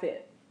brain back to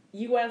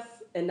U.S.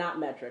 and not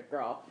metric,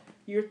 girl.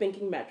 You're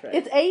thinking metric.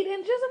 It's 8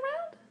 inches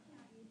around?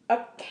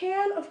 A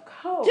can of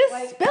Coke.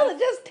 Just spell it.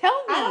 Just tell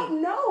me. I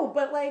don't know,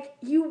 but like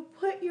you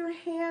put your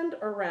hand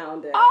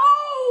around it.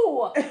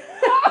 Oh!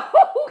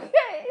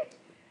 Okay.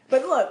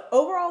 But look,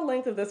 overall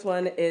length of this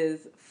one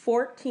is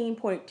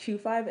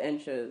 14.25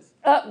 inches.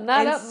 Not And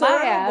up my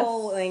ass.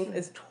 servable length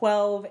is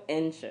 12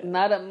 inches.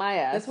 Not up my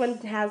ass. This one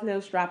has no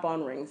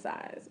strap-on ring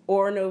size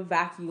or no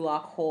vacuum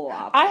lock hole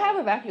option. I have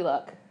a vacuum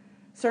lock.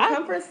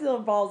 Circumference of the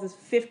balls is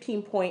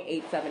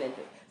 15.87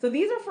 inches. So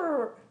these are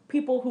for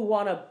people who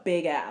want a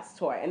big ass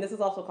toy, and this is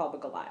also called the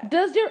Goliath.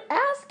 Does your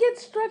ass get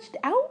stretched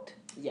out?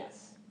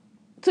 Yes.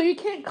 So you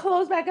can't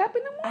close back up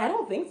anymore? I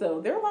don't think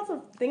so. There are lots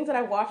of things that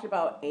I watched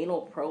about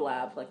anal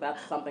prolapse. Like,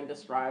 that's something to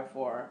strive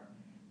for.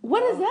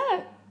 What is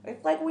that?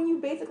 It's like when you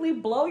basically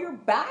blow your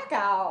back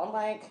out. I'm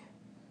like,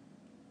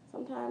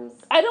 sometimes.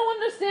 I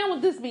don't understand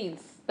what this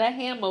means. That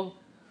hand move.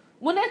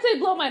 When I say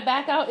blow my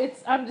back out,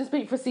 I'm just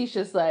being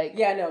facetious. Like,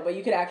 Yeah, no, but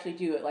you could actually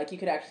do it. Like, you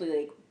could actually,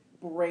 like,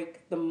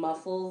 break the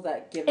muscles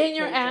that give it in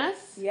your tension.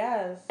 ass?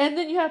 Yes. And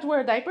then you have to wear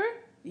a diaper?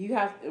 You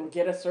have to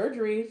get a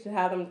surgery to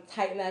have them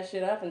tighten that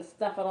shit up and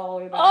stuff it all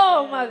the way back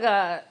Oh in. my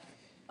God.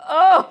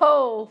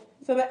 Oh.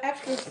 So the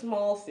extra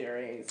small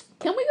series.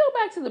 Can we go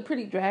back to the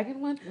pretty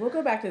dragon one? We'll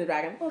go back to the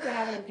dragon. Look, I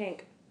have it in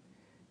pink.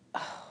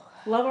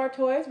 Love our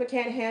toys, but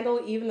can't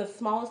handle even the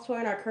smallest toy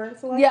in our current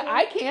selection? Yeah,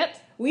 I can't.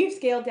 We've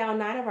scaled down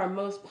 9 of our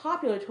most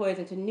popular toys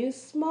into new,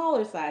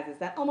 smaller sizes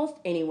that almost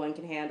anyone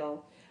can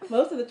handle.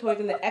 Most of the toys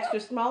in the extra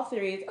small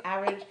series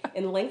average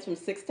in lengths from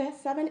 6 to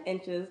 7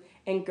 inches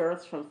and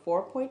girths from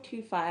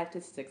 4.25 to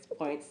 6.6.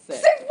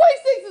 6.6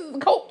 is a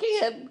Coke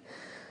can.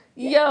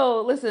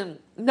 Yo, listen,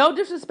 no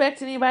disrespect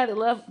to anybody that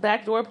loves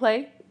backdoor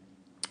play.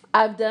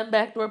 I've done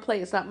backdoor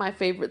play. It's not my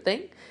favorite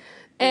thing.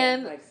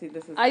 And Like, see,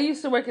 this is... I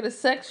used to work at a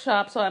sex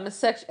shop, so I'm a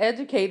sex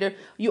educator.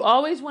 You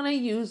always want to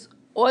use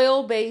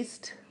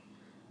oil-based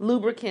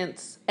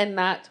lubricants and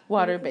not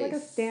water-based.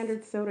 Like a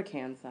standard soda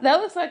can size. That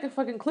looks like a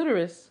fucking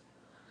clitoris.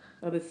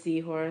 Oh, the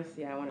seahorse.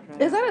 Yeah, I want to try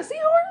that. Is that a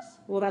seahorse?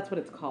 Well, that's what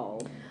it's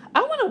called.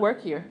 I want to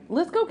work here.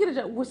 Let's go get a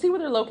job. We'll see where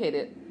they're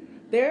located.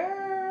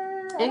 They're...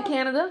 In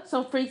Canada,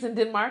 some freaks in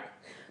Denmark.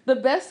 The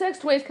best sex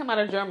toys come out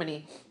of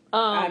Germany.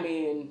 I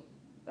mean,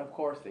 of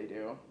course they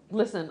do.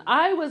 Listen,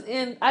 I've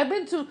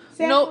been to,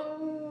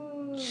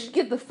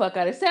 get the fuck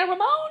out of San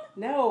Ramon?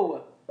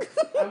 No.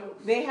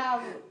 These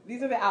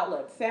are the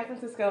outlets: San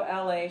Francisco,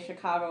 LA,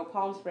 Chicago,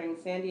 Palm Springs,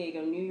 San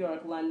Diego, New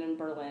York, London,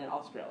 Berlin,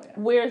 Australia.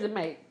 Where is it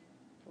made?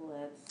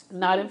 Let's see.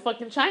 Not in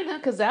fucking China,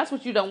 because that's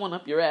what you don't want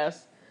up your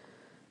ass.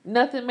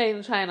 Nothing made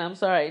in China. I'm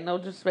sorry. No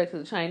disrespect to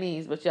the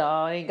Chinese, but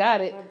y'all ain't got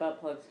it. My butt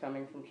plug's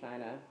coming from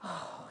China.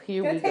 Oh,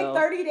 here It's we gonna go.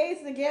 take 30 days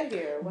to get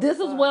here. This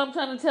is what I'm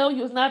trying to tell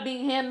you. It's not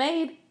being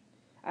handmade.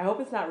 I hope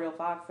it's not real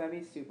fox. I'd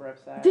be super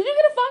upset. Did you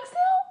get a foxtail?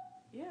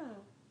 Yeah.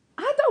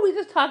 I thought we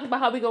just talked about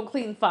how we gonna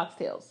clean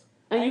foxtails.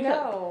 And I you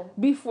know.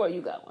 before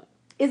you got one.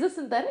 Is it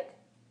synthetic?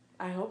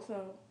 I hope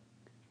so.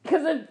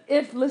 Because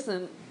if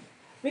listen,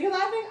 Because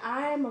I think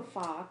I'm a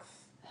fox.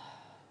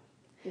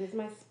 It is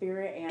my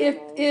spirit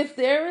animal. if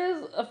there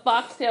is a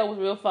foxtail with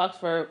real fox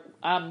fur,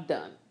 I'm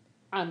done.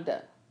 I'm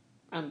done.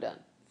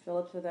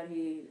 Philip said that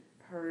he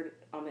heard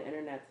on the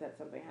internet that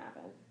something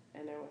happened,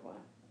 and there was one.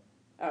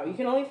 Oh, you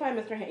can only find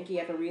Mr. Hanky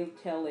at the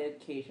retail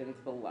locations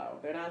below.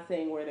 They're not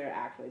saying where they're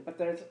actually, but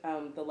there's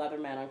the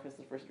Leatherman on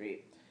Christopher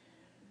Street,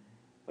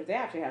 which they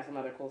actually have some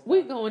other cool stuff.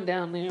 We're going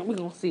down there. We're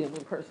gonna see them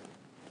in person.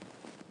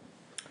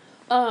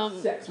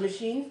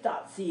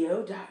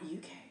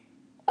 Sexmachines.co.uk.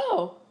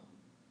 Oh,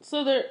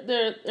 so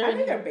they're I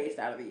think they're based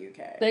out of the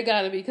UK. they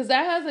gotta be, because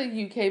that has a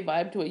UK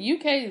vibe to it.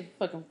 UK is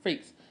fucking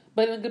freaks,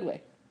 but in a good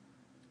way.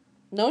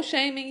 No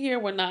shaming here.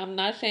 I'm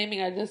not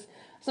shaming. I just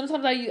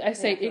sometimes I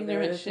say so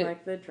ignorant there's shit.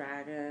 like the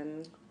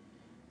dragon,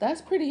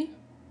 That's pretty.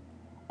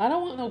 I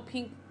don't want no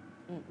pink.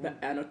 the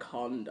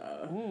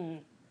anaconda,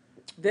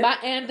 My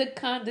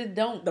anaconda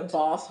don't. the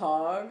boss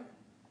hog.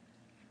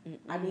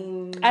 I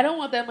mean, I don't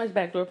want that much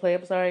backdoor play.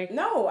 I'm sorry.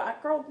 no,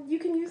 girl, you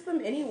can use them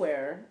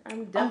anywhere.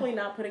 I'm definitely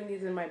not putting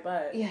these in my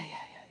butt. Yeah.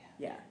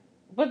 Yeah.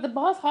 But the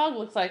boss hog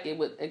looks like it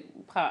would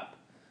pop.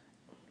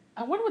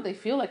 I wonder what they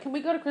feel like. Can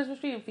we go to Christmas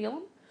Tree and feel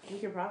them? You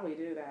could probably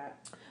do that.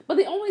 But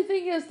the only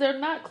thing is, they're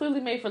not clearly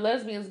made for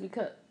lesbians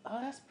because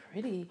that's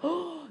pretty.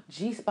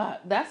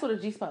 G-spot. That's what a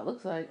G-spot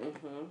looks like.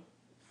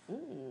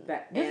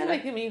 This is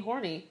making me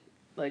horny.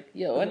 Like,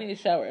 yo, I need a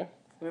shower.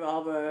 With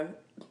all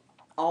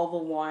the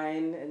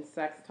wine and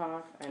sex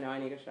talk, I know I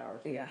need a shower.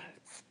 Yeah,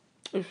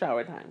 it's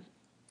shower time.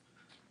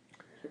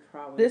 Should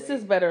probably This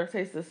is better.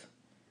 Taste this.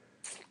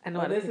 I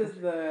know. this is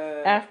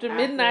the after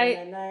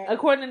midnight.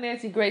 According to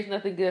Nancy Grace,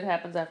 nothing good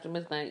happens after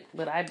midnight.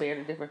 But I bear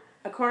to differ.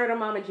 According to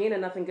Mama Gina,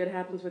 nothing good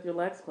happens with your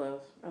legs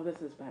closed. Oh, this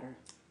is better.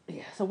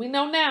 Yeah. So we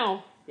know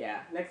now.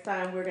 Yeah. Next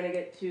time we're gonna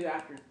get 2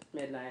 after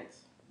midnight.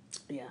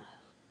 Yeah.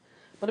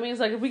 But I mean, it's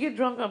like if we get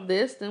drunk off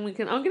this, then we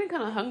can. I'm getting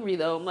kind of hungry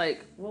though. I'm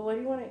like, well, what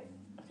do you want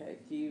to? Okay.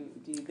 Do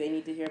they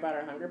need to hear about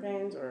our hunger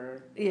pains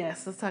or?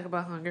 yes, let's talk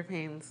about hunger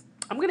pains.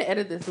 I'm gonna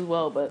edit this as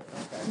well, but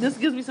this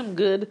gives me some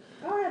good.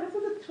 Oh yeah, this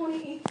is a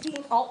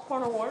 2018 Alt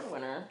Porn Award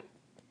winner.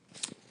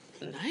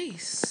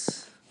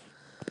 Nice.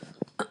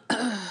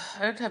 I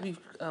have to have you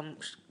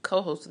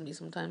co-host with me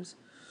sometimes.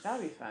 That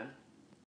would be fun.